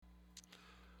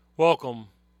Welcome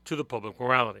to the Public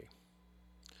Morality.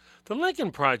 The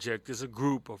Lincoln Project is a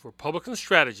group of Republican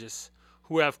strategists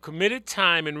who have committed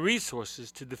time and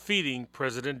resources to defeating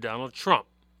President Donald Trump.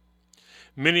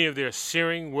 Many of their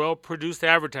searing, well-produced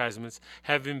advertisements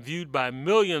have been viewed by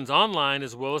millions online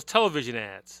as well as television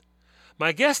ads.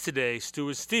 My guest today,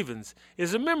 Stuart Stephens,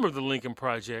 is a member of the Lincoln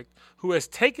Project who has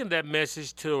taken that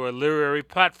message to a literary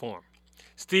platform.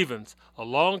 Stephens, a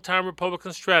longtime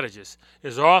Republican strategist,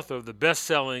 is author of the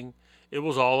bestselling It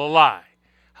Was All a Lie: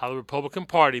 How the Republican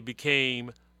Party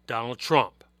Became Donald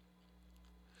Trump.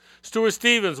 Stuart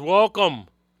Stephens, welcome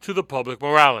to the Public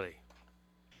Morality.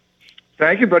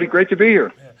 Thank you, buddy. Great to be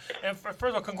here. Yeah. And first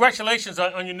of all, congratulations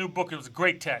on your new book. It was a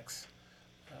great text.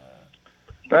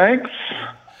 Thanks.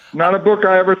 Not a book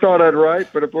I ever thought I'd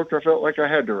write, but a book I felt like I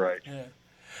had to write.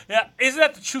 Yeah, isn't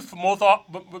that the truth for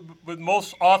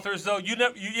most authors, though? You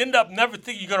end up never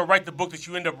thinking you're going to write the book that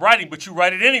you end up writing, but you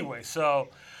write it anyway. So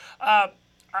I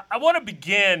want to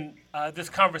begin this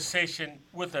conversation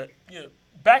with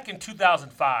back in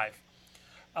 2005,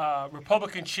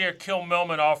 Republican Chair Kim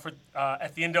Millman offered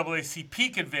at the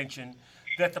NAACP convention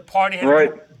that the party had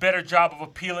a better job of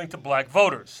appealing to black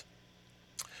voters.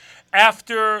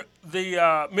 After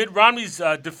the Mitt Romney's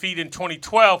defeat in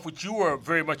 2012, which you were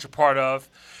very much a part of,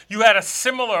 you had a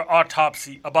similar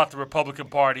autopsy about the Republican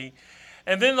Party.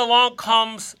 And then along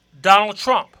comes Donald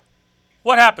Trump.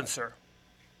 What happened, sir?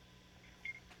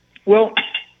 Well,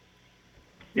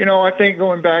 I think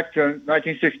going back to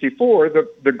 1964,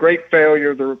 the great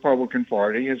failure of the Republican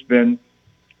Party has been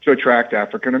to attract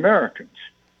African Americans.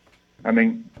 I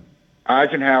mean,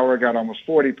 Eisenhower got almost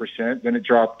 40%, then it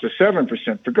dropped to 7%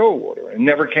 for Goldwater and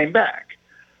never came back.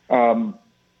 I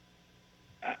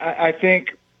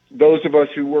think those of us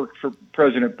who worked for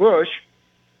President Bush,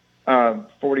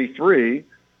 43,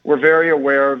 were very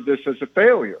aware of this as a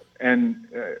failure and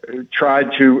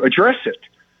tried to address it.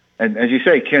 And as you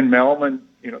say, Ken Mellman,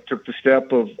 took the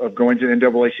step of going to the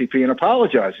NAACP and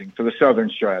apologizing for the Southern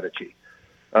strategy,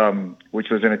 which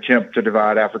was an attempt to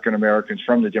divide African Americans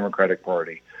from the Democratic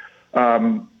Party.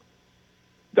 The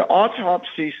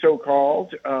autopsy,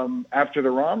 so-called, after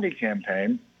the Romney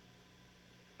campaign,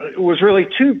 was really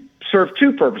served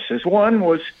two purposes. One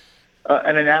was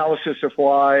an analysis of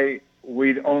why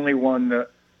we'd only won the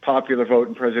popular vote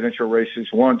in presidential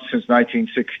races once since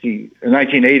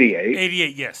 1988.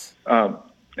 88, yes.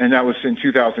 And that was in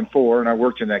 2004, and I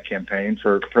worked in that campaign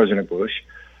for President Bush.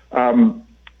 And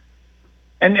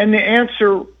the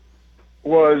answer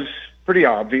was pretty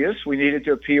obvious. We needed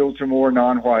to appeal to more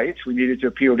non-whites. We needed to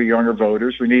appeal to younger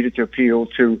voters. We needed to appeal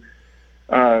to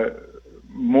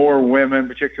more women,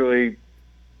 particularly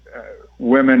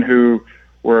women who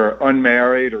were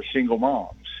unmarried or single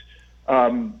moms.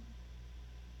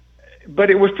 But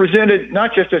it was presented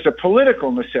not just as a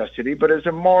political necessity, but as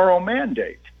a moral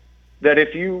mandate, that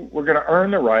if you were going to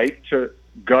earn the right to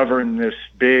govern this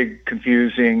big,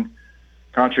 confusing,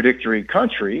 contradictory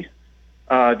country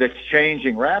that's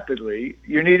changing rapidly,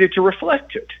 you needed to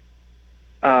reflect it.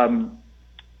 And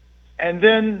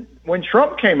then when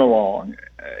Trump came along,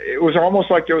 it was almost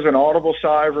like there was an audible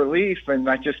sigh of relief, and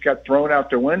that just got thrown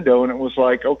out the window, and it was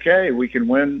like, okay, we can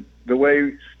win the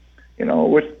way,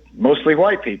 with mostly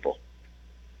white people.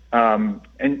 And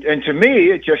to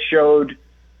me, it just showed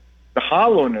the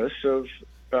hollowness of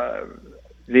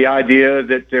the idea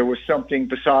that there was something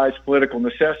besides political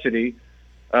necessity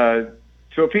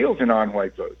to appeal to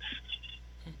non-white votes.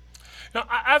 Now,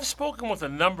 I've spoken with a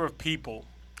number of people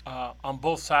on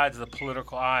both sides of the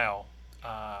political aisle.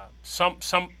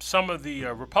 Some of the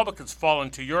Republicans fall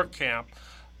into your camp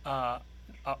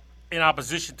in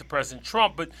opposition to President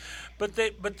Trump, but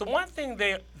the one thing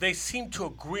they seem to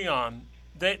agree on,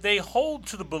 they hold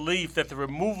to the belief that the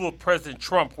removal of President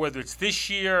Trump, whether it's this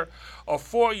year or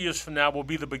 4 years from now, will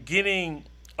be the beginning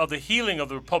of the healing of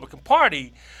the Republican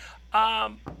Party.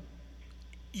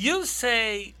 You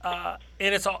say,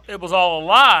 and it was all a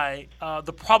lie.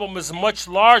 The problem is much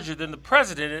larger than the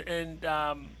president, and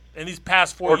in these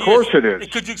past 4 years. Of course it is.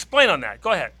 Could you explain on that?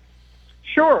 Go ahead.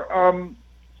 Sure.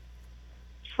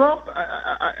 Trump.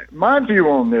 My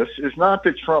view on this is not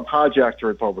that Trump hijacked the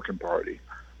Republican Party,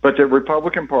 but the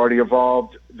Republican Party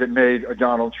evolved that made a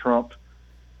Donald Trump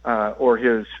or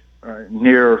his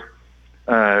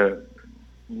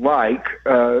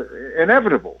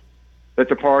inevitable. That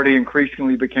the party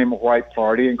increasingly became a white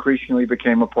party, increasingly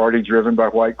became a party driven by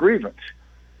white grievance.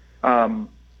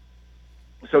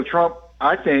 So Trump,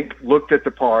 I think, looked at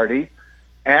the party,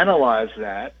 analyzed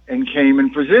that, and came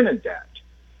and presented that.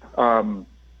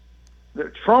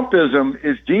 The Trumpism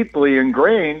is deeply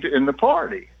ingrained in the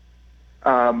party.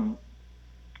 I'll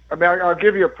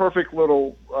give you a perfect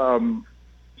little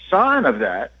sign of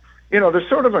that, there's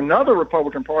sort of another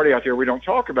Republican Party out there we don't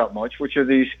talk about much, which are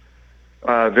these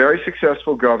very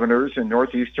successful governors in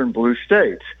northeastern blue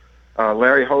states.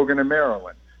 Larry Hogan in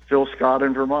Maryland, Phil Scott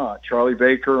in Vermont, Charlie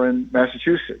Baker in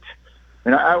Massachusetts.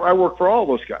 And I work for all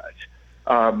those guys.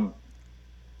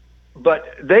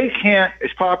 But they can't,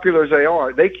 as popular as they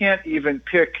are, they can't even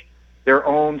pick their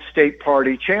own state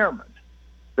party chairman.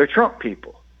 They're Trump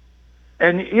people.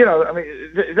 And,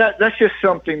 that's just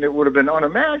something that would have been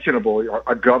unimaginable.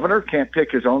 A governor can't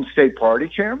pick his own state party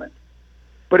chairman.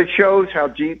 But it shows how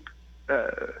deep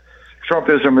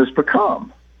Trumpism has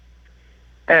become.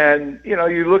 And,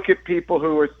 you look at people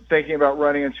who are thinking about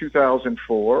running in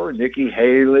 2004, Nikki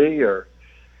Haley or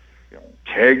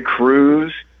Ted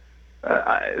Cruz.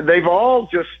 They've all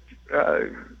just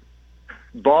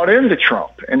bought into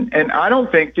Trump. And I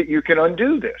don't think that you can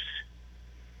undo this.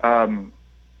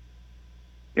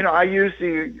 I use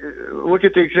look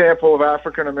at the example of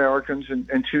African Americans in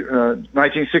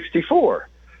 1964,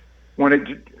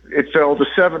 when it fell to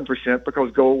 7%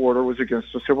 because Goldwater was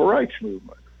against the Civil Rights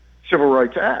Movement, Civil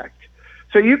Rights Act.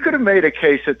 So you could have made a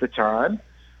case at the time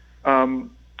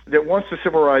that once the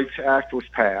Civil Rights Act was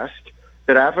passed,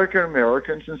 that African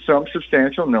Americans in some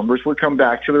substantial numbers would come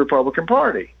back to the Republican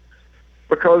Party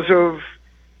because of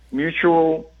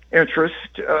mutual interest,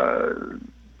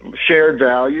 shared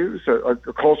values, a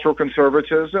cultural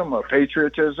conservatism, a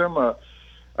patriotism,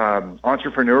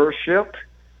 entrepreneurship.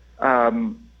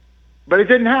 But it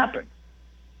didn't happen.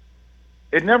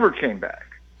 It never came back.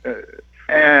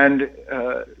 And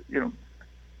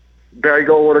Barry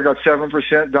Goldwater got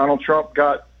 7%. Donald Trump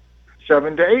got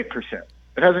 7 to 8%.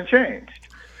 It hasn't changed.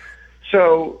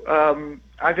 So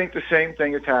I think the same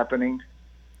thing is happening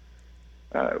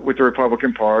with the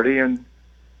Republican Party and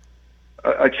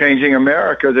a changing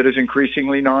America that is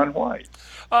increasingly non-white.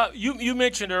 You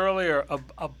mentioned earlier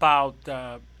about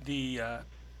the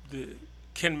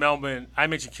Ken Melvin. I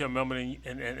mentioned Ken Melvin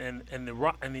and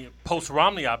the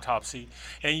post-Romney autopsy,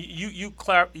 and you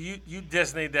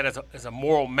designate that as a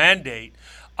moral mandate.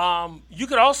 You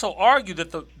could also argue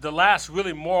that the last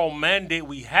really moral mandate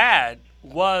we had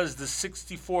was the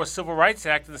 '64 Civil Rights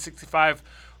Act and the '65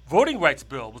 Voting Rights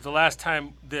Bill. Was the last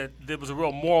time that there was a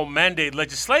real moral mandate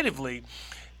legislatively,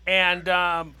 and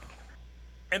then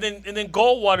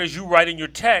Goldwater, as you write in your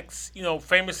text,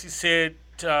 famously said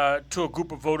to a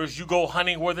group of voters, "You go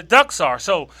hunting where the ducks are."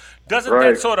 So doesn't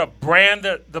that sort of brand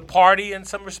the party in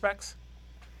some respects?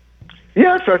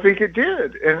 Yes, I think it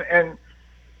did, and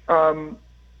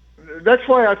that's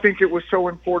why I think it was so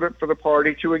important for the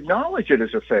party to acknowledge it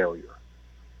as a failure,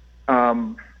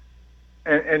 and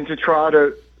to try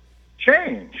to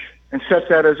change and set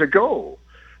that as a goal.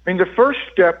 I mean, the first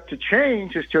step to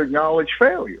change is to acknowledge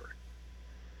failure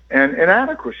and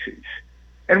inadequacies.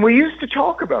 And we used to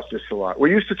talk about this a lot.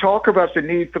 We used to talk about the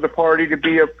need for the party to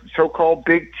be a so-called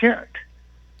big tent.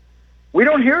 We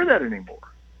don't hear that anymore.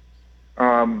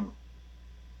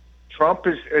 Trump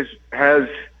has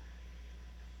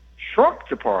shrunk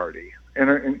the party,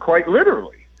 and quite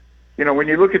literally. When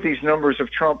you look at these numbers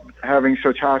of Trump having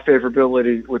such high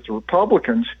favorability with the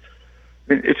Republicans,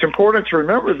 it's important to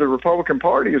remember the Republican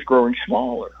Party is growing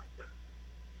smaller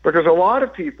because a lot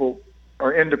of people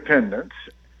are independents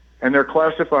and they're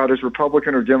classified as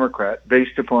Republican or Democrat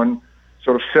based upon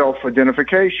sort of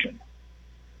self-identification.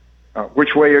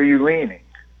 Which way are you leaning?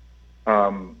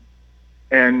 And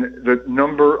the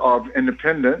number of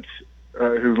independents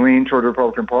who lean toward the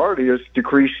Republican Party has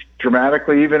decreased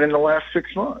dramatically even in the last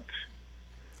 6 months.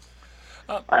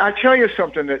 I tell you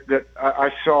something that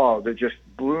I saw that just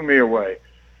blew me away.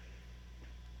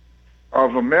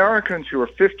 Of Americans who are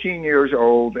 15 years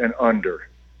old and under,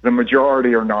 the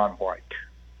majority are non-white.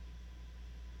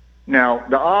 Now,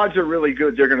 the odds are really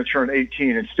good they're going to turn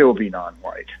 18 and still be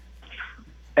non-white.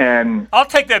 And I'll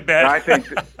take that bet. I think,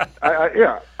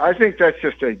 I think that's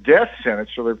just a death sentence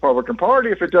for the Republican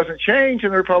Party if it doesn't change,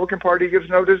 and the Republican Party gives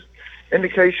no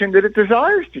indication that it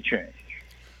desires to change.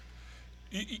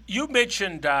 You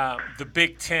mentioned the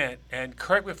Big Tent, and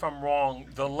correct me if I'm wrong,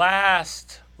 the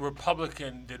last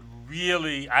Republican that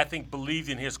really, I think, believed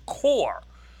in his core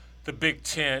the Big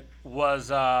Tent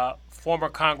was former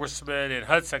Congressman and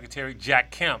HUD Secretary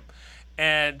Jack Kemp.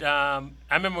 And I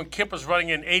remember when Kemp was running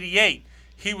in '88,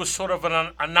 he was sort of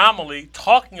an anomaly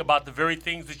talking about the very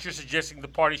things that you're suggesting the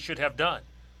party should have done.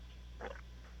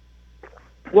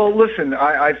 Well, listen,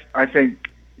 I think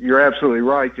you're absolutely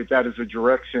right that is a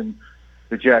direction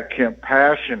that Jack Kemp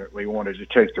passionately wanted to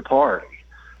take the party.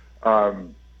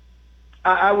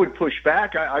 I would push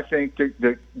back. I think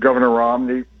that Governor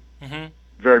Romney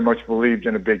very much believed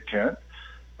in a Big Tent.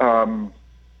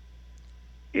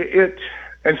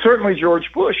 And certainly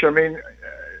George Bush. I mean,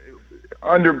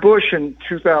 under Bush in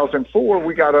 2004,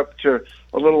 we got up to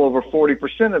a little over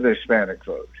 40% of the Hispanic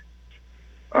vote.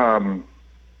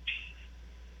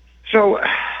 So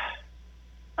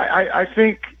I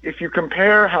think if you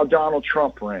compare how Donald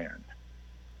Trump ran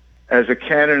as a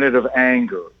candidate of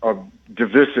anger, of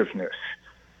divisiveness,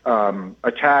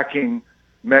 attacking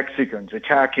Mexicans,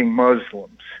 attacking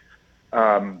Muslims,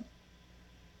 and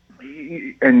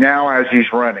now as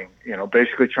he's running,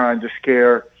 basically trying to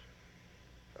scare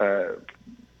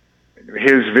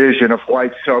his vision of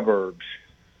white suburbs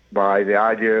by the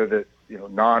idea that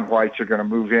non-whites are going to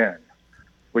move in,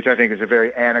 which I think is a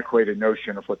very antiquated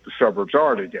notion of what the suburbs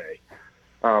are today.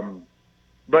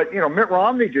 But Mitt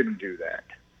Romney didn't do that.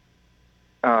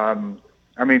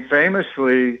 I mean,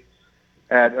 famously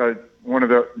at one of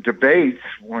the debates,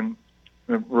 when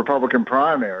the Republican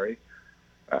primary,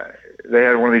 they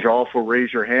had one of these awful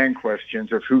raise your hand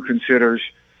questions of who considers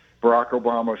Barack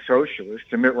Obama a socialist,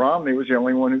 and Mitt Romney was the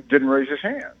only one who didn't raise his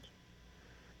hand.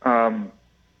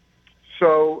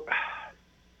 So,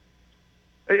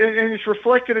 and it's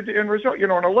reflected in result.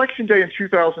 On election day in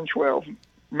 2012,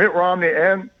 Mitt Romney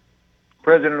and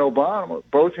President Obama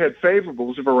both had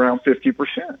favorables of around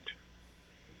 50%.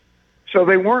 So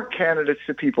they weren't candidates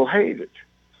that people hated.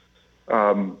 It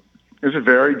was a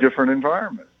very different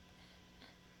environment.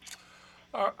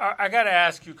 I got to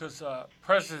ask you, because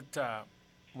President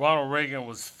Ronald Reagan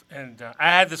was, and I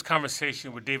had this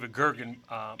conversation with David Gergen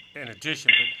in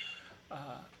addition,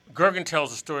 but Gergen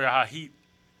tells a story of how he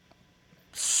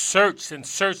searched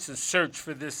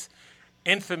for this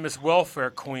infamous welfare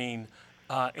queen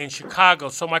in Chicago.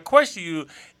 So my question to you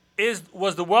is: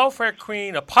 was the welfare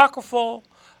queen apocryphal?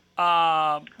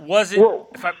 Was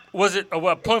it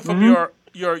a point from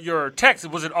your text?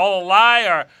 Was it all a lie,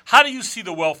 or how do you see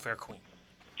the welfare queen?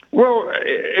 Well,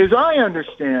 as I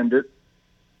understand it,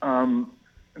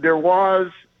 there was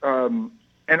an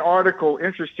article,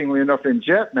 interestingly enough, in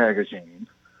Jet magazine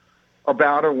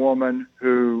about a woman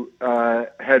who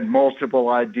had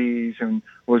multiple IDs and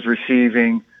was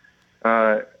receiving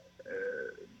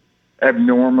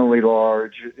abnormally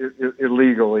large,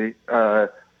 illegally,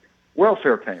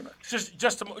 welfare payments.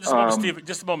 Just a moment,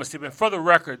 Stephen. For the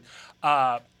record,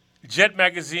 Jet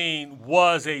magazine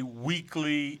was a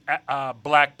weekly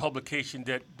black publication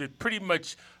that pretty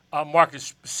much marketed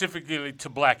specifically to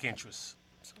black interests.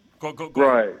 So go.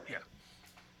 Right. Ahead. Yeah.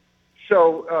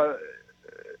 So,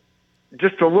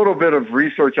 just a little bit of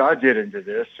research I did into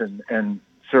this, and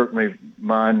certainly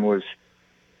mine was,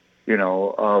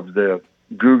 of the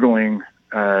Googling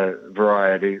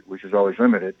variety, which is always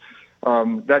limited.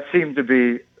 There seemed to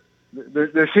be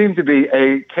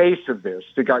a case of this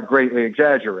that got greatly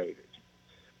exaggerated.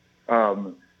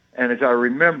 And as I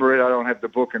remember it, I don't have the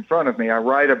book in front of me. I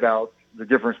write about the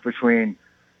difference between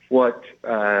what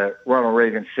Ronald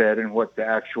Reagan said and what the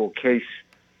actual case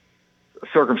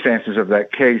circumstances of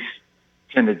that case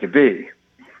tended to be.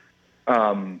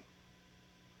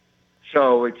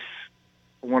 So it's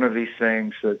one of these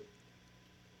things that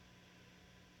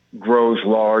grows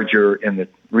larger in the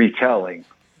retelling.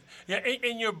 Yeah,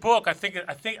 in your book, I think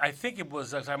it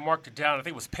was, as I marked it down, I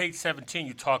think it was page 17.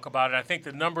 You talk about it. I think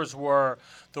the numbers were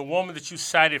the woman that you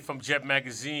cited from Jet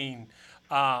magazine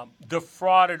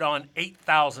defrauded on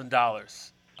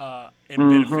 $8,000 in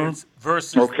benefits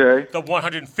versus the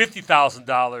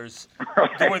 $150,000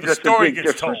 the way the story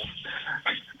gets told.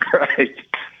 Right.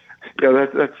 Yeah,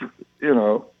 that's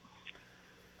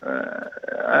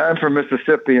I'm from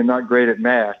Mississippi and not great at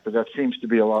math, but that seems to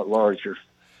be a lot larger.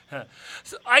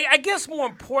 So I guess more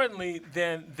importantly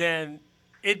than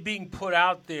it being put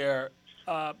out there,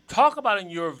 talk about, in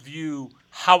your view,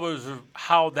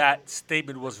 how that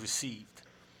statement was received.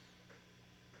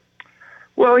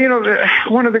 Well,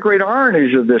 one of the great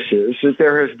ironies of this is that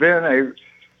there has been a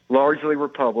largely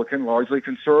Republican, largely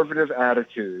conservative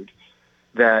attitude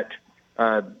that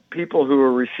people who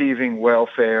are receiving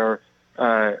welfare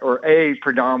or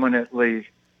predominantly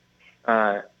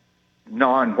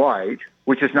non-white,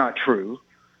 which is not true.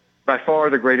 By far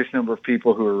the greatest number of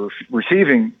people who are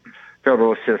receiving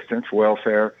federal assistance,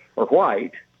 welfare, are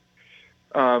white,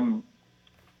 and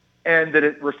that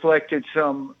it reflected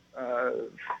some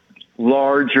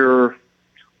larger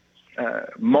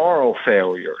moral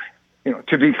failure.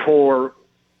 To be poor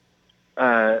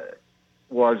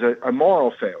was a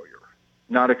moral failure,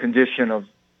 not a condition of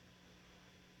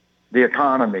the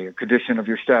economy, a condition of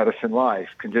your status in life,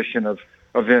 condition of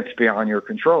events beyond your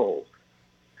control.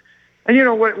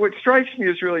 And what strikes me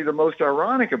is really the most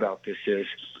ironic about this is,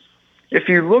 if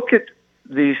you look at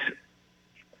these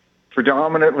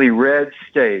predominantly red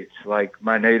states like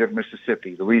my native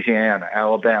Mississippi, Louisiana,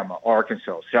 Alabama,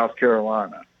 Arkansas, South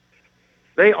Carolina,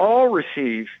 they all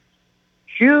receive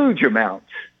huge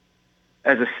amounts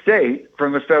as a state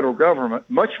from the federal government,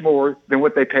 much more than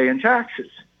what they pay in taxes.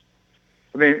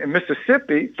 I mean, in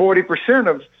Mississippi, 40%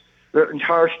 of the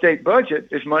entire state budget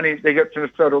is money they get from the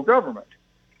federal government.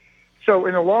 So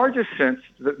in the largest sense,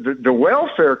 the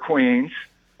welfare queens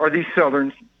are these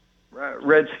southern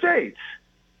red states,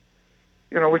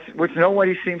 which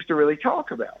nobody seems to really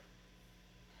talk about.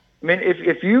 I mean,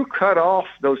 if you cut off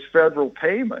those federal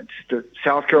payments to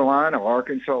South Carolina,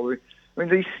 Arkansas,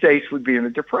 these states would be in a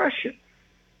depression.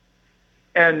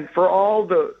 And for all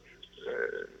the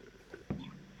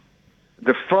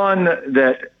fun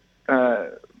that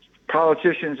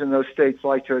politicians in those states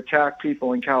like to attack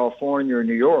people in California or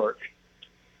New York,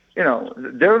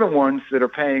 they're the ones that are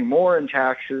paying more in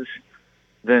taxes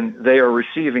than they are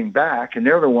receiving back, and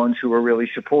they're the ones who are really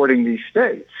supporting these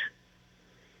states.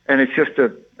 And it's just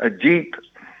a deep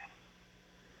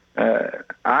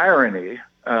irony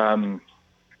and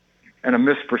a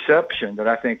misperception that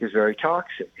I think is very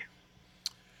toxic.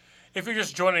 If you're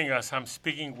just joining us, I'm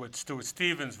speaking with Stuart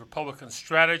Stephens, Republican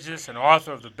strategist and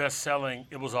author of the best-selling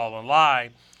It Was All a Lie,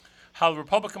 How the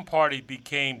Republican Party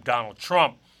Became Donald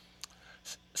Trump.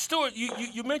 Stuart,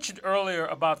 you mentioned earlier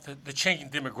about the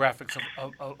changing demographics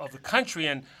of the country,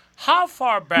 and how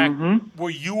far back were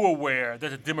you aware that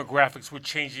the demographics were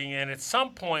changing, and at some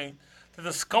point the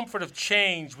discomfort of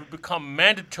change would become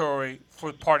mandatory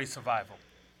for party survival?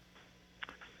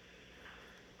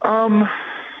 I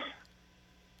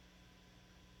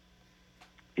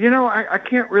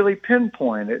can't really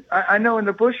pinpoint it. I know in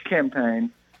the Bush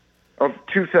campaign of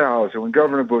 2000, when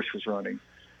Governor Bush was running,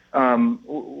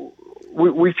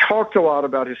 we talked a lot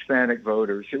about Hispanic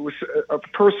voters. It was a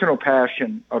personal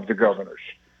passion of the governor's.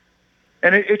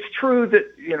 And it's true that,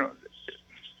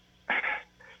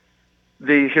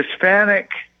 the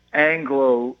Hispanic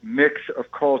Anglo mix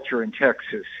of culture in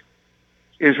Texas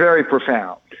is very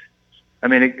profound. I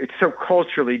mean, it's so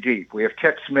culturally deep. We have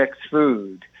Tex-Mex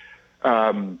food.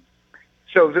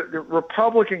 So the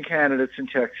Republican candidates in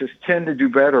Texas tend to do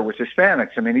better with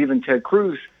Hispanics. I mean, even Ted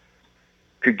Cruz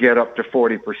could get up to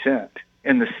 40%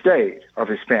 in the state of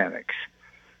Hispanics.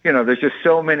 There's just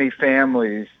so many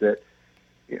families that,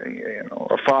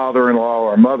 a father-in-law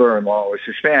or a mother-in-law is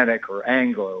Hispanic or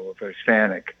Anglo of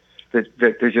Hispanic, that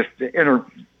there's just the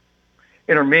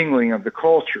intermingling of the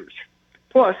cultures.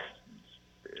 Plus,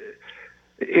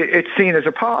 it's seen as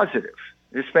a positive.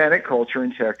 Hispanic culture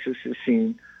in Texas is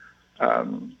seen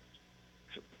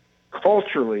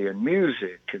culturally and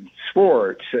music and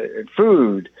sports and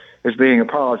food as being a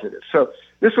positive. So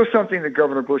this was something that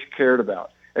Governor Bush cared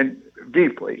about and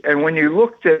deeply. And when you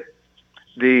looked at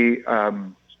the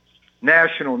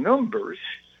national numbers,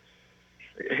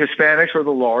 Hispanics are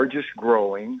the largest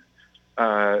growing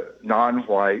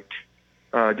non-white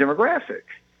demographic.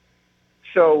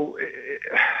 So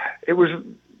it was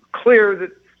clear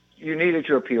that you needed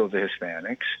to appeal to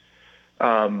Hispanics.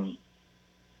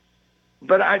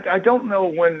 But I don't know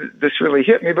when this really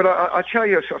hit me, but I'll tell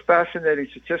you a fascinating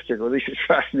statistic, or at least it's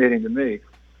fascinating to me.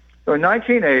 So in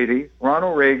 1980,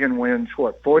 Ronald Reagan wins,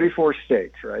 44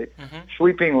 states, right? Mm-hmm.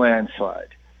 Sweeping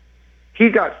landslide. He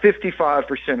got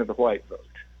 55% of the white vote.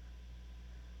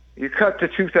 You cut to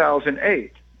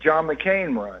 2008, John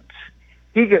McCain runs.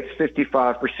 He gets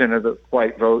 55% of the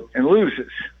white vote and loses.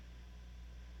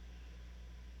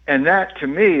 And that, to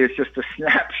me, is just a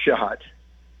snapshot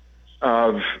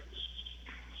of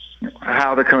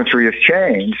how the country has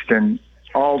changed, and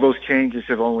all those changes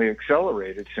have only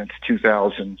accelerated since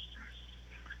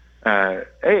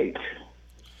 2008.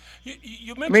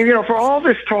 You mentioned, for all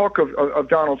this talk of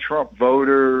Donald Trump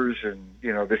voters and,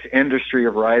 this industry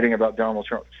of writing about Donald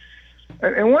Trump,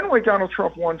 and one way Donald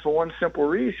Trump won for one simple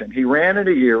reason. He ran in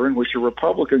a year in which a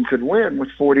Republican could win with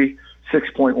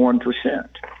 46.1%.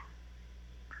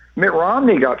 Mitt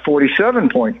Romney got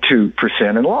 47.2%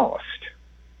 and lost.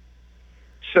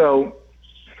 So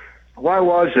why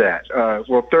was that?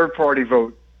 Third-party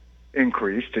vote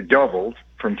increased. It doubled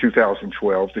from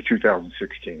 2012 to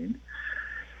 2016.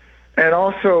 And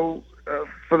also,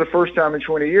 for the first time in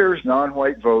 20 years,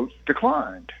 non-white vote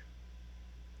declined.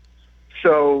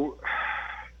 So,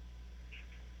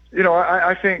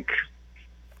 I think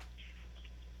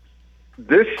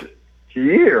this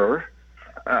year,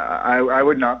 I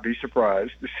would not be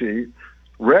surprised to see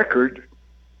record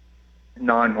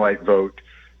non-white vote,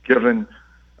 given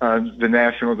the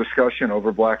national discussion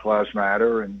over Black Lives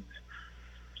Matter and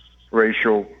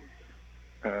racial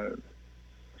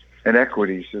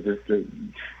inequities.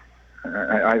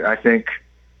 I think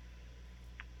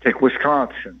Take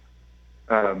Wisconsin.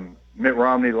 Mitt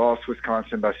Romney lost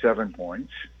Wisconsin by 7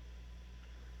 points.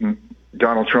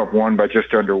 Donald Trump won by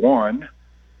just under 1.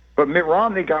 But Mitt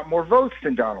Romney got more votes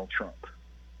than Donald Trump.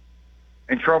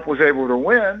 And Trump was able to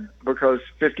win because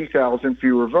 50,000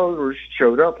 fewer voters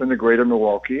showed up in the greater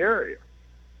Milwaukee area.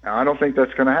 Now, I don't think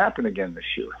that's going to happen again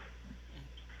this year.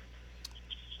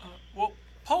 Well,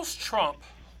 post-Trump,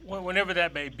 whenever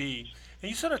that may be, and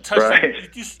you sort of touched on,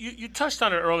 you touched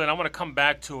on it earlier, and I want to come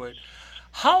back to it.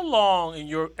 How long, in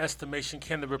your estimation,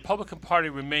 can the Republican Party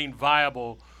remain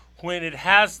viable when it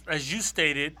has, as you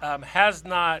stated,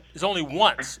 is only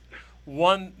once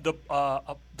won the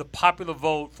popular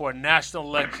vote for a national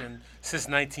election since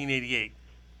 1988?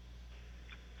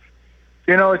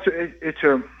 You know,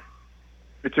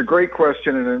 it's a great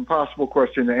question and an impossible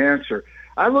question to answer.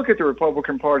 I look at the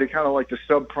Republican Party kind of like the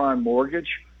subprime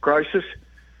mortgage crisis.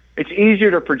 It's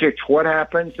easier to predict what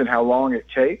happens than how long it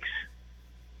takes.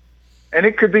 And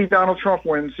it could be Donald Trump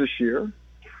wins this year.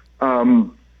 But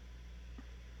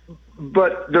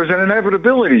there's an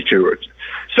inevitability to it.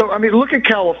 So, I mean, look at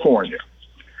California.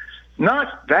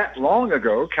 Not that long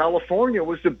ago, California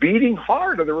was the beating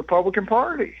heart of the Republican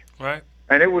Party. Right.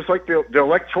 And it was like the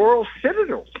electoral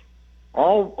citadel.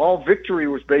 All victory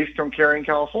was based on carrying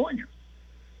California.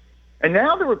 And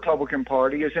now the Republican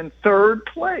Party is in third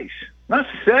place. Not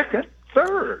second,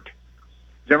 third.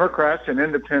 Democrats and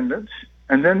independents,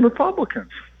 and then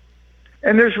Republicans.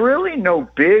 And there's really no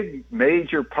big,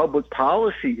 major public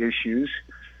policy issues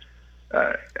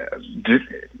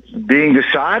being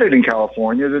decided in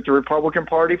California that the Republican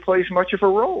Party plays much of a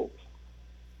role.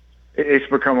 It's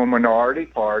become a minority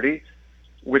party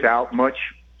without much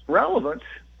relevance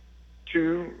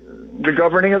to the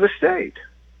governing of the state.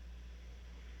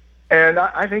 And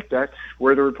I think that's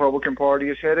where the Republican Party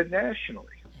is headed nationally.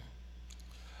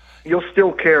 You'll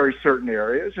still carry certain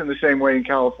areas in the same way in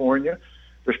California.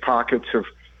 There's pockets of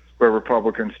where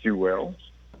Republicans do well.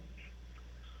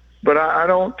 But I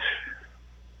don't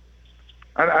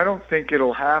think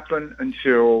it'll happen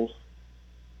until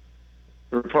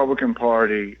the Republican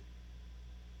Party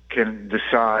can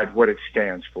decide what it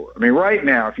stands for. I mean, right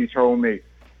now, if you told me,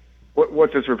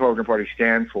 what does the Republican Party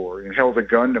stand for, and held a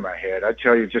gun to my head, I'd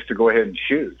tell you just to go ahead and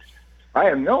shoot. I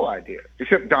have no idea,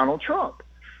 except Donald Trump.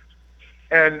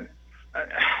 And,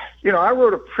 you know, I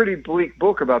wrote a pretty bleak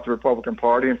book about the Republican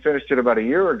Party and finished it about a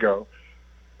year ago.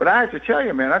 But I have to tell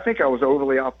you, man, I think I was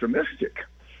overly optimistic.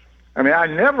 I mean, I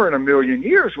never in a million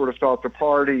years would have thought the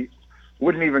party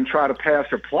wouldn't even try to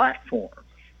pass a platform,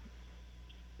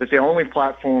 that the only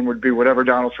platform would be whatever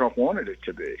Donald Trump wanted it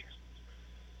to be.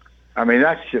 I mean,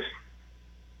 that's just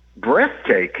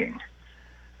breathtaking.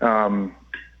 And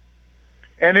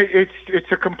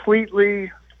it's a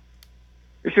completely,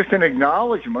 it's just an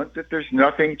acknowledgement that there's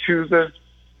nothing to the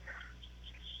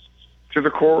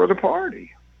core of the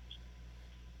party.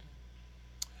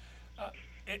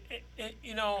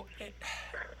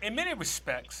 In many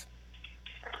respects,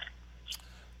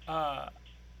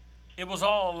 it was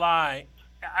all a lie.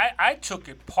 I took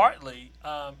it partly,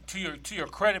 to your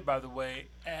credit, by the way,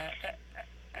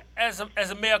 as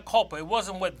a mea culpa. It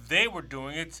wasn't what they were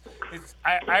doing.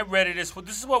 I read it as, well,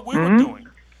 this is what we were doing.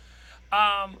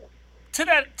 To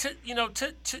that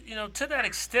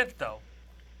extent, though,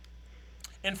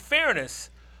 in fairness,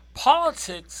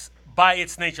 politics by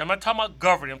its nature, I'm not talking about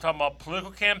governing, I'm talking about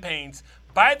political campaigns.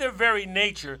 By their very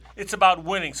nature, it's about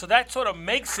winning. So that sort of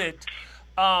makes it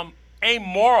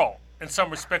amoral in some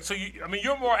respects. So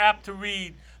you're more apt to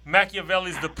read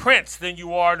Machiavelli's The Prince than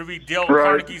you are to read Dale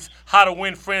Carnegie's How to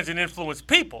Win Friends and Influence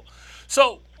People.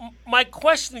 So my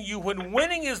question to you, when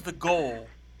winning is the goal,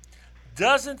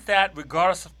 doesn't that,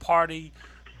 regardless of party,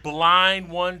 blind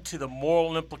one to the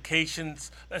moral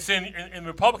implications? Let's say in the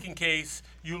Republican case,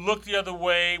 you look the other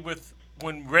way with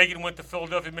when Reagan went to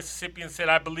Philadelphia, Mississippi, and said,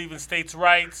 "I believe in states'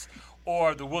 rights,"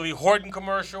 or the Willie Horton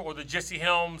commercial, or the Jesse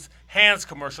Helms Hands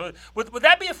commercial. Would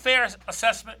that be a fair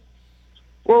assessment?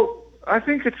 Well, I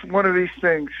think it's one of these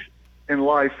things in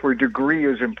life where degree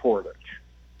is important.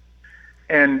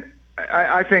 And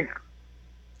I think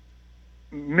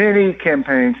many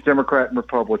campaigns, Democrat and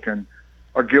Republican,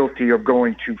 are guilty of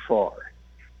going too far.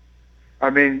 I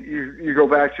mean, you go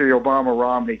back to the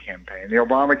Obama-Romney campaign. The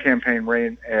Obama campaign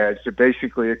ran ads that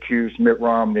basically accused Mitt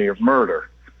Romney of murder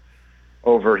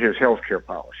over his health care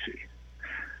policy.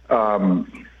 I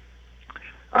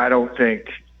don't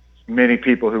think many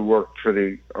people who worked for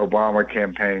the Obama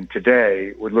campaign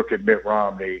today would look at Mitt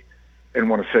Romney and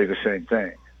want to say the same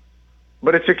thing.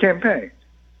 But it's a campaign.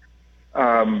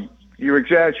 You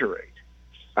exaggerate.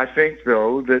 I think,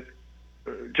 though, that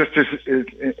just as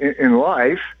in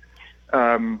life,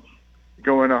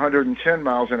 going 110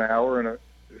 miles an hour in a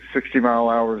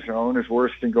 60-mile-an-hour zone is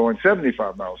worse than going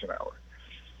 75 miles an hour.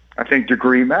 I think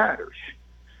degree matters.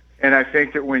 And I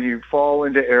think that when you fall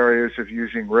into areas of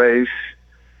using race,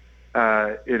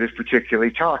 it is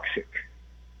particularly toxic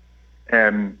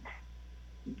and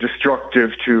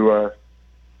destructive to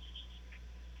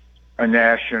a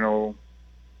national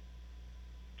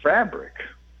fabric.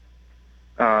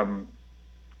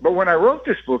 But when I wrote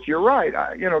this book, you're right.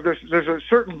 There's a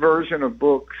certain version of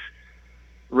books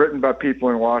written by people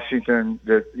in Washington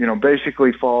that,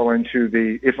 basically fall into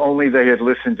the "if only they had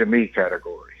listened to me"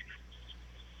 category.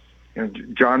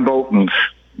 John Bolton's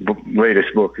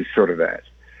latest book is sort of that.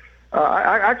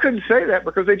 I couldn't say that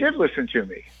because they did listen to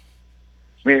me.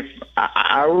 I mean,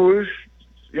 I was,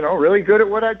 really good at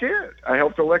what I did. I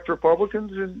helped elect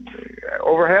Republicans in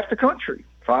over half the country,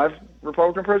 5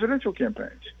 Republican presidential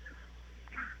campaigns.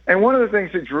 And one of the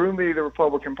things that drew me to the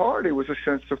Republican Party was a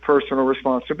sense of personal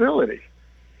responsibility.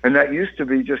 And that used to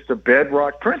be just a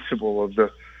bedrock principle of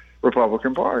the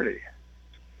Republican Party.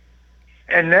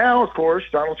 And now, of course,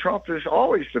 Donald Trump is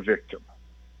always the victim.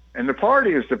 And the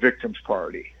party is the victim's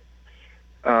party.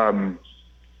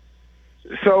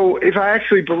 So if I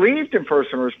actually believed in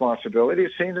personal responsibility,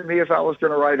 it seemed to me if I was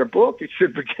going to write a book, it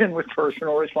should begin with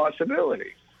personal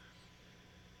responsibility.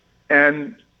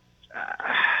 And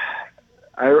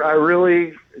I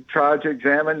really tried to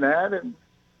examine that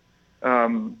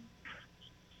and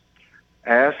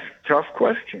ask tough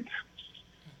questions.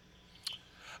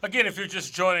 Again, if you're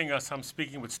just joining us, I'm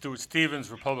speaking with Stuart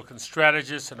Stephens, Republican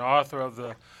strategist and author of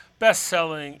the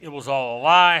best-selling "It Was All a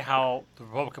Lie: How the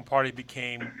Republican Party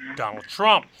Became Donald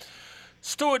Trump."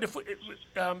 Stuart,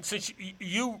 since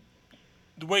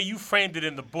the way you framed it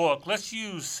in the book, let's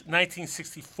use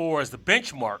 1964 as the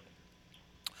benchmark.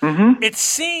 Mm-hmm. It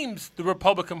seems the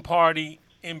Republican Party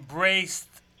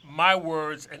embraced, my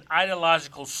words, an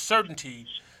ideological certainty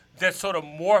that sort of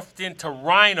morphed into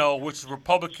Rhino, which is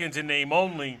Republicans in name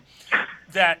only,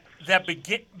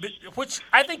 which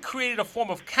I think created a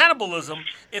form of cannibalism.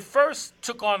 It first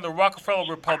took on the Rockefeller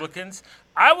Republicans.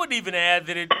 I would even add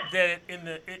that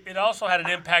it also had an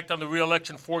impact on the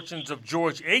re-election fortunes of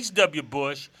George H.W.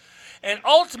 Bush, and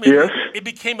ultimately it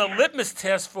became a litmus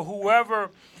test for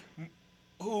whoever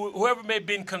may have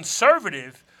been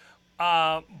conservative.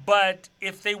 But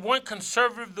if they weren't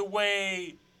conservative the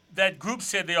way that group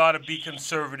said they ought to be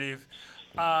conservative,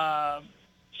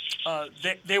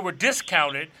 they were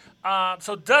discounted.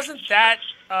 So doesn't that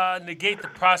negate the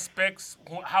prospects,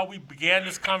 how we began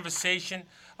this conversation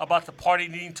about the party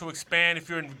needing to expand if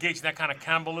you're engaged in that kind of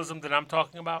cannibalism that I'm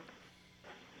talking about?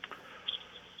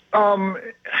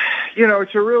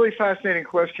 It's a really fascinating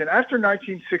question. After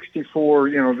 1964,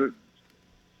 the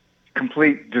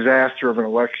complete disaster of an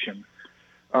election,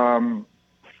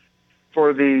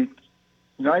 for the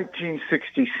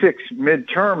 1966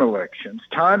 midterm elections,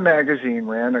 Time magazine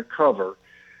ran a cover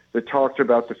that talked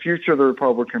about the future of the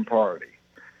Republican Party.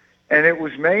 And it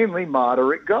was mainly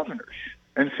moderate governors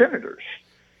and senators,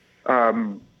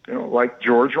 like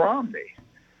George Romney.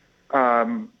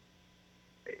 There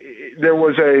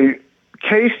was a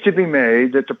case to be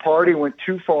made that the party went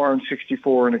too far in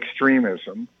 64 in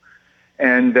extremism,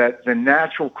 and that the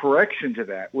natural correction to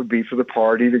that would be for the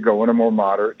party to go in a more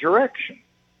moderate direction.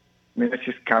 I mean, it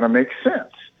just kind of makes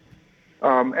sense.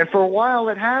 And for a while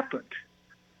it happened.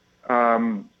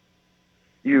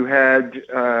 You had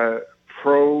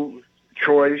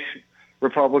pro-choice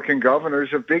Republican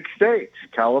governors of big states,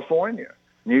 California,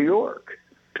 New York,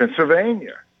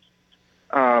 Pennsylvania.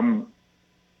 But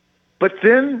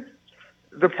then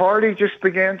the party just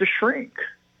began to shrink.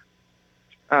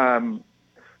 And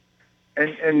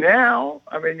now,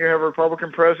 I mean, you have a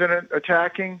Republican president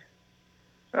attacking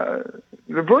the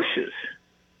Bushes.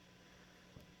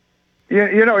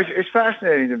 It's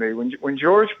fascinating to me. When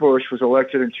George Bush was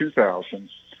elected in 2000,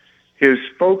 his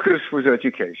focus was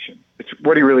education. It's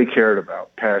what he really cared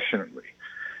about passionately.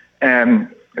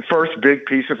 And the first big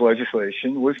piece of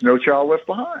legislation was No Child Left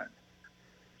Behind,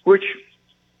 which,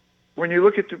 when you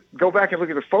go back and look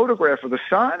at the photograph of the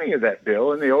signing of that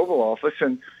bill in the Oval Office,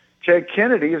 and Ted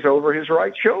Kennedy is over his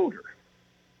right shoulder.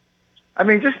 I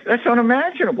mean, that's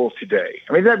unimaginable today.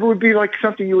 I mean, that would be like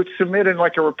something you would submit in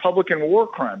like a Republican war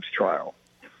crimes trial.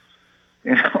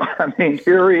 I mean,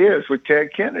 here he is with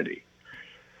Ted Kennedy.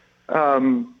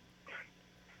 And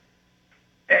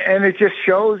it just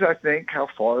shows, I think, how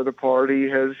far the party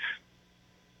has,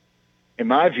 in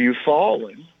my view,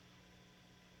 fallen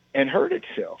and hurt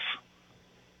itself.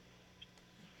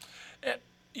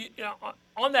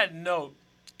 On that note,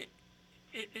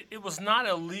 it was not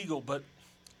illegal, but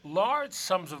large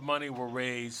sums of money were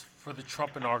raised for the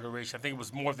Trump inauguration. I think it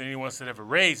was more than anyone else had ever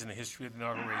raised in the history of the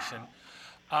inauguration.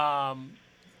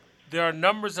 There are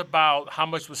numbers about how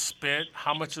much was spent,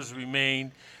 how much has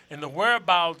remained, and the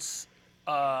whereabouts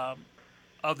of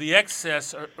the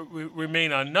excess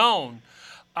remain unknown.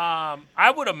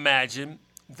 I would imagine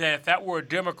that if that were a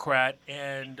Democrat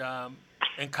and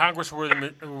Congress were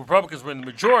Republicans were in the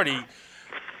majority,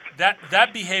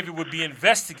 that behavior would be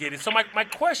investigated. So my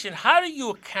question, how do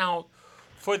you account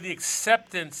for the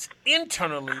acceptance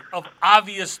internally of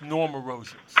obvious norm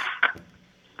erosions?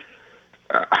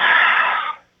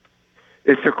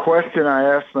 It's a question I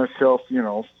ask myself,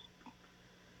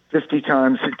 50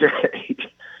 times a day,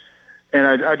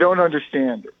 and I don't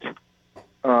understand it.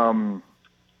 I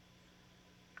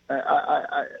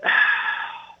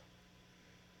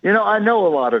know a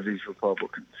lot of these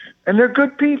Republicans, and they're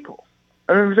good people.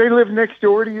 I mean, if they live next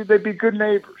door to you, they'd be good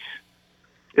neighbors.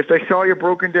 If they saw you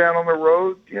broken down on the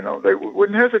road, they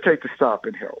wouldn't hesitate to stop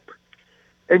and help.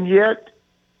 And yet,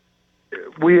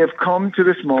 we have come to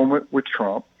this moment with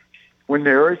Trump when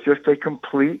there is just a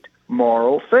complete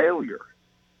moral failure.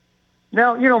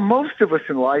 Now, most of us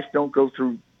in life don't go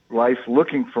through life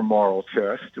looking for moral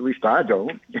tests. At least I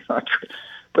don't.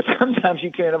 But sometimes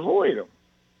you can't avoid them.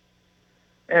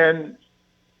 And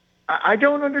I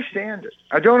don't understand it.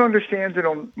 I don't understand it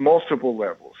on multiple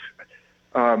levels.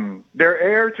 They're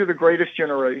heir to the greatest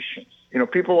generation.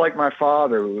 People like my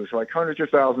father, who was like hundreds of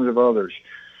thousands of others,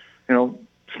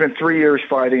 spent 3 years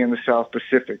fighting in the South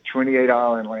Pacific, 28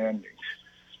 island landings.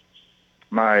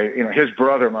 His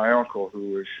brother, my uncle,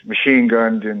 who was machine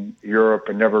gunned in Europe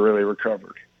and never really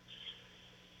recovered.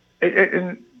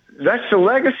 And that's the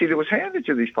legacy that was handed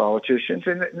to these politicians.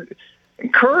 And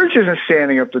courage isn't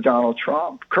standing up to Donald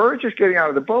Trump. Courage is getting out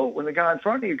of the boat when the guy in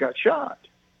front of you got shot.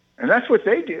 And that's what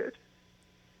they did.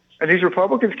 And these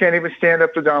Republicans can't even stand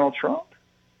up to Donald Trump.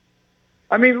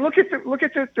 I mean, look at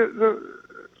the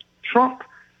Trump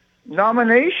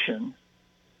nomination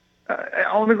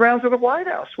on the grounds of the White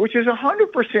House, which is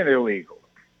 100% illegal.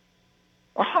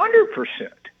 100%.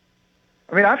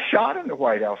 I mean, I've shot in the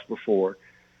White House before,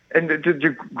 and the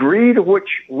degree to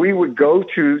which we would go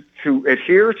to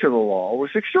adhere to the law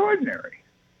was extraordinary.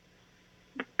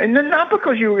 And then not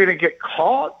because you were going to get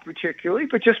caught particularly,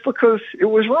 but just because it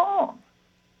was wrong.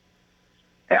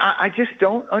 I just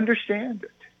don't understand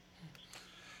it.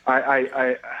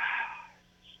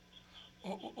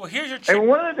 Well, here's your and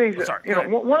one of the things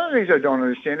one of the things I don't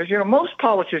understand is most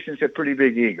politicians have pretty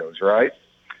big egos, right?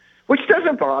 Which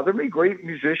doesn't bother me. Great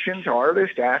musicians,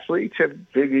 artists, athletes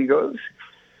have big egos.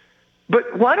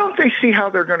 But why don't they see how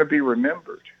they're going to be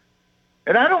remembered?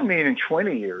 And I don't mean in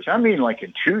 20 years. I mean like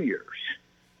in 2 years.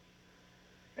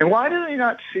 And why do they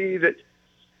not see that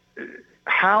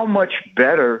how much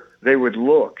better they would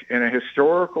look in a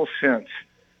historical sense,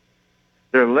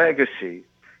 their legacy,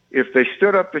 if they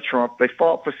stood up to Trump, they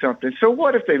fought for something. So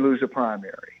what if they lose a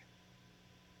primary?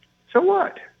 So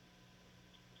what?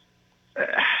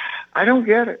 I don't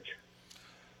get it.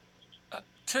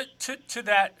 To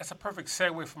that's a perfect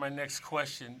segue for my next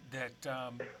question. That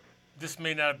this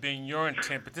may not have been your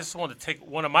intent, but this is one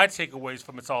of my takeaways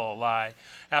from "It's All a Lie"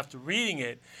 after reading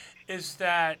it, is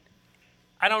that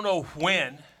I don't know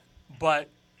when, but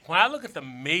when I look at the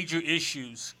major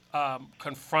issues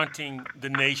confronting the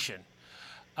nation,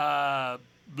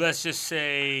 let's just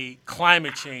say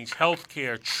climate change,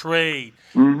 healthcare, trade,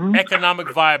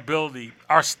 economic viability,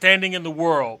 our standing in the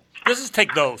world. Let's just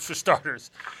take those for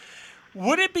starters.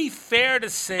 Would it be fair to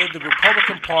say the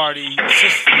Republican Party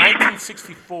since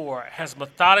 1964 has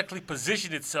methodically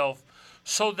positioned itself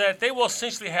so that they will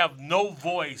essentially have no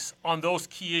voice on those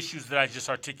key issues that I just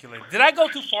articulated? Did I go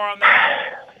too far on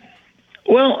that?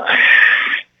 Well,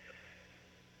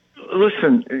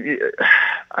 listen,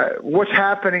 what's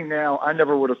happening now, I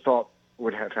never would have thought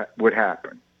would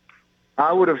happen.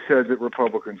 I would have said that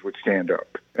Republicans would stand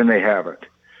up, and they haven't.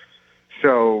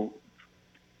 So,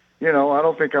 I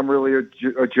don't think I'm really a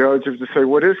judge of to say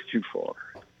what is too far.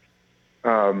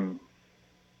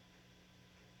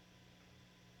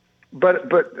 But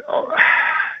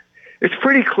it's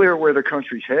pretty clear where the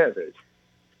country's headed.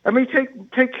 I mean,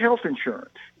 take health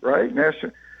insurance, right?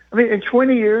 In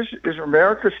 20 years, is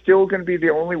America still going to be the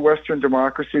only Western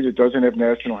democracy that doesn't have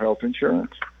national health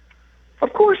insurance?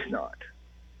 Of course not.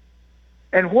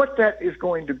 And what that is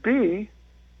going to be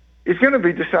is going to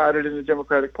be decided in the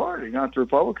Democratic Party, not the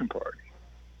Republican Party.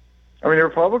 I mean, the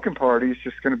Republican Party is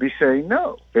just going to be saying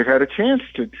no. They've had a chance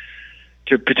to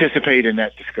participate in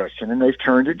that discussion, and they've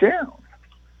turned it down.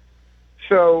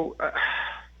 So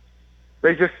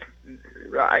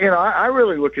I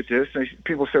really look at this, and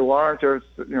people say, well, aren't there,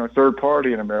 a third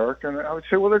party in America? And I would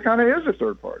say, well, there kind of is a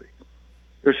third party.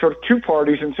 There's sort of two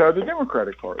parties inside the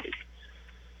Democratic Party.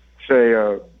 Say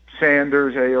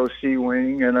Sanders, AOC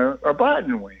wing, and a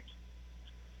Biden wing.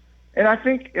 And I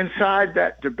think inside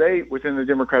that debate within the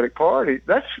Democratic Party,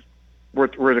 that's where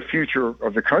the future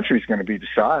of the country is going to be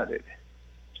decided.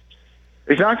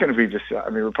 It's not going to be decided. I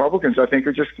mean, Republicans, I think,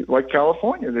 are just like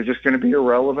California. They're just going to be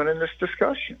irrelevant in this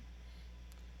discussion.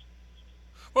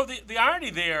 Well, the irony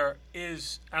there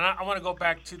is, and I want to go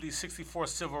back to the 1964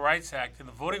 Civil Rights Act and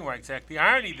the Voting Rights Act. The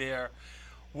irony there,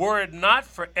 were it not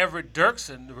for Everett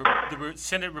Dirksen, the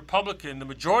Senate Republican, the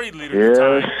majority leader at the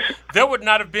time, there would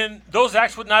not have been, those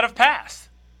acts would not have passed.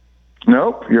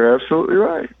 Nope, you're absolutely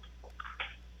right.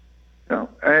 No,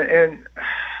 and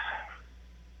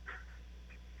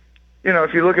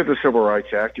if you look at the Civil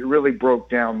Rights Act, it really broke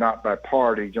down not by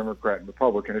party, Democrat and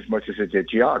Republican, as much as it did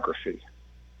geography.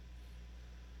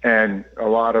 And a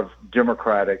lot of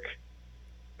Democratic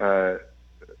senators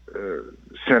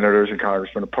and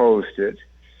congressmen opposed it.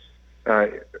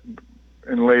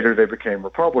 And later they became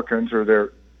Republicans,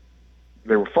 or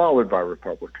they were followed by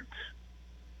Republicans.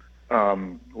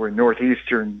 Where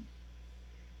Northeastern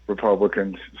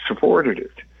Republicans supported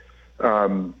it.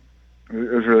 It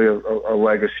was really a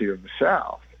legacy of the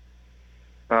South.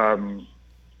 I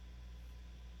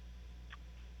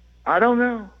don't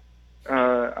know.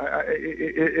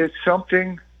 It's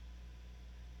something.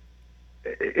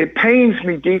 It pains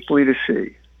me deeply to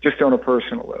see, just on a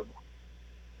personal level,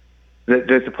 that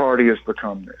the party has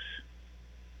become this.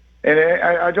 And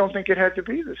I don't think it had to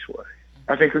be this way.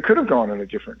 I think we could have gone in a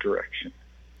different direction.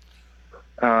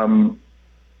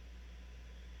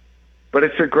 But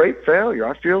it's a great failure.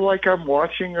 I feel like I'm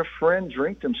watching a friend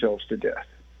drink themselves to death.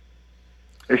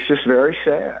 It's just very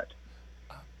sad.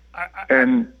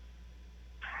 And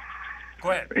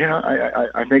go ahead.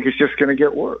 I think it's just going to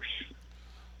get worse.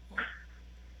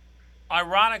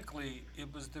 Ironically,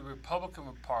 it was the Republican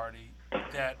Party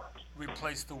that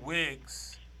replaced the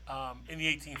Whigs in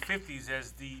the 1850s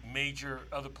as the major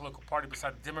other political party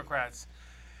beside the Democrats.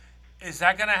 Is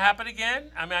that going to happen again?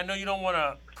 I mean, I know you don't want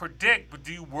to predict, but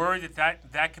do you worry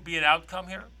that could be an outcome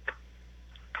here?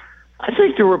 I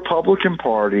think the Republican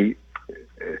Party,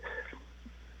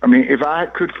 if I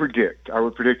could predict, I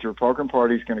would predict the Republican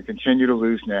Party is going to continue to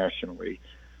lose nationally,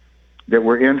 that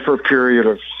we're in for a period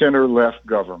of center-left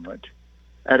government.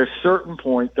 At a certain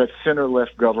point, that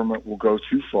center-left government will go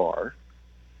too far,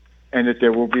 and that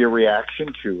there will be a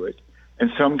reaction to it,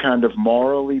 and some kind of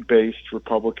morally based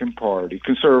Republican Party,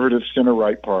 conservative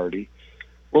center-right party,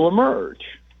 will emerge.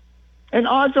 And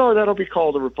odds are that'll be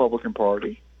called the Republican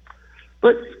Party.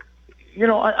 But,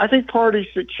 I think parties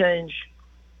that change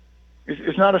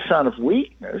is not a sign of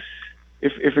weakness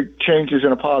if it changes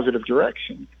in a positive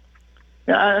direction.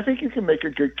 Now, I think you can make a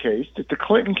good case that the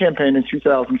Clinton campaign in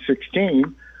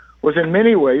 2016 was in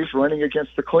many ways running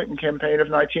against the Clinton campaign of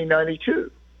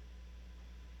 1992.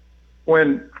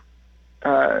 When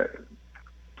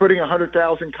putting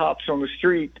 100,000 cops on the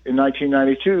street in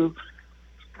 1992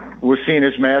 was seen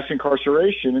as mass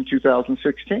incarceration in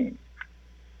 2016.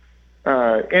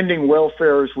 Ending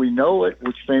welfare as we know it,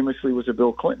 which famously was a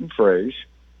Bill Clinton phrase,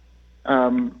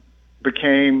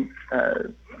 became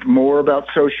more about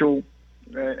social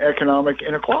economic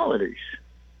inequalities.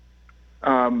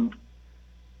 And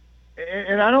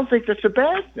I don't think that's a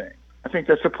bad thing. I think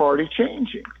that's a party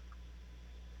changing.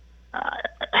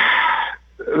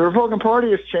 The Republican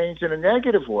Party has changed in a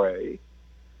negative way.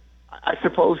 I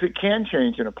suppose it can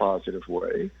change in a positive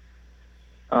way.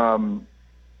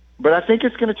 But I think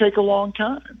it's going to take a long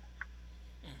time.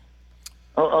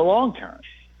 A long time.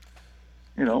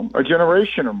 A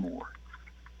generation or more.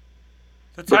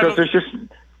 Because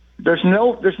there's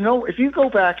no, if you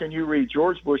go back and you read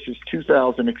George Bush's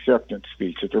 2000 acceptance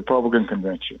speech at the Republican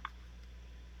convention,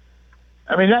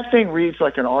 that thing reads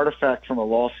like an artifact from a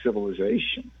lost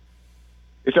civilization.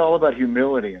 It's all about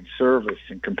humility and service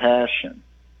and compassion.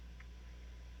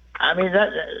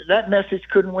 That message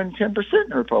couldn't win 10% in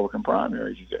the Republican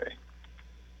primary today.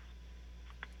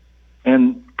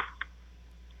 And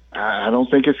I don't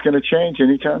think it's going to change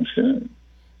anytime soon.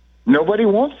 Nobody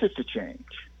wants it to change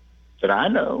that I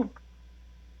know.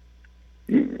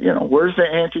 Where's the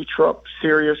anti-Trump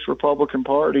serious Republican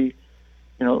Party?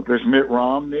 There's Mitt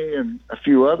Romney and a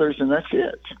few others, and that's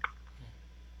it.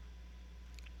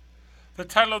 The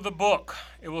title of the book,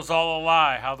 It Was All a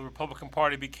Lie, How the Republican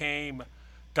Party Became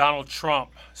Donald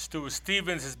Trump. Stuart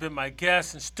Stephens has been my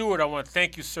guest. And Stuart, I want to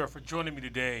thank you, sir, for joining me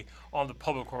today on the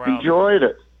Public Morality. Enjoyed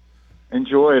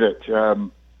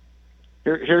it.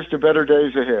 Here's to better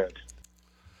days ahead.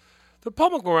 The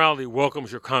Public Morality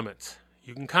welcomes your comments.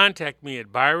 You can contact me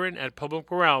at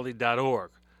byron@publicmorality.org.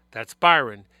 That's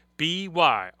Byron,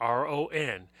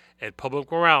 BYRON, at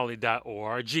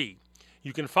publicmorality.org.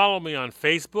 You can follow me on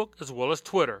Facebook as well as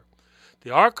Twitter.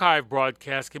 The archive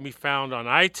broadcast can be found on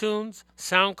iTunes,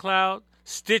 SoundCloud,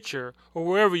 Stitcher, or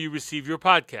wherever you receive your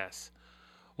podcasts.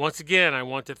 Once again, I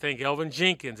want to thank Elvin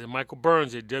Jenkins and Michael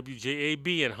Burns at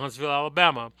WJAB in Huntsville,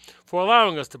 Alabama, for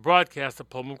allowing us to broadcast the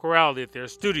Public Morality at their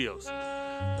studios.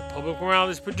 The Public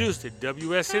Morality is produced at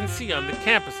WSNC on the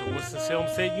campus of Winston-Salem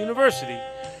State University,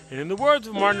 and in the words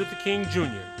of Martin Luther King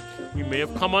Jr., we may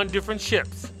have come on different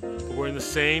ships, but we're in the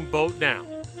same boat now.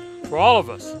 For all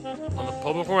of us, on the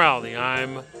Public Morality,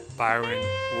 I'm Byron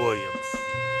Williams.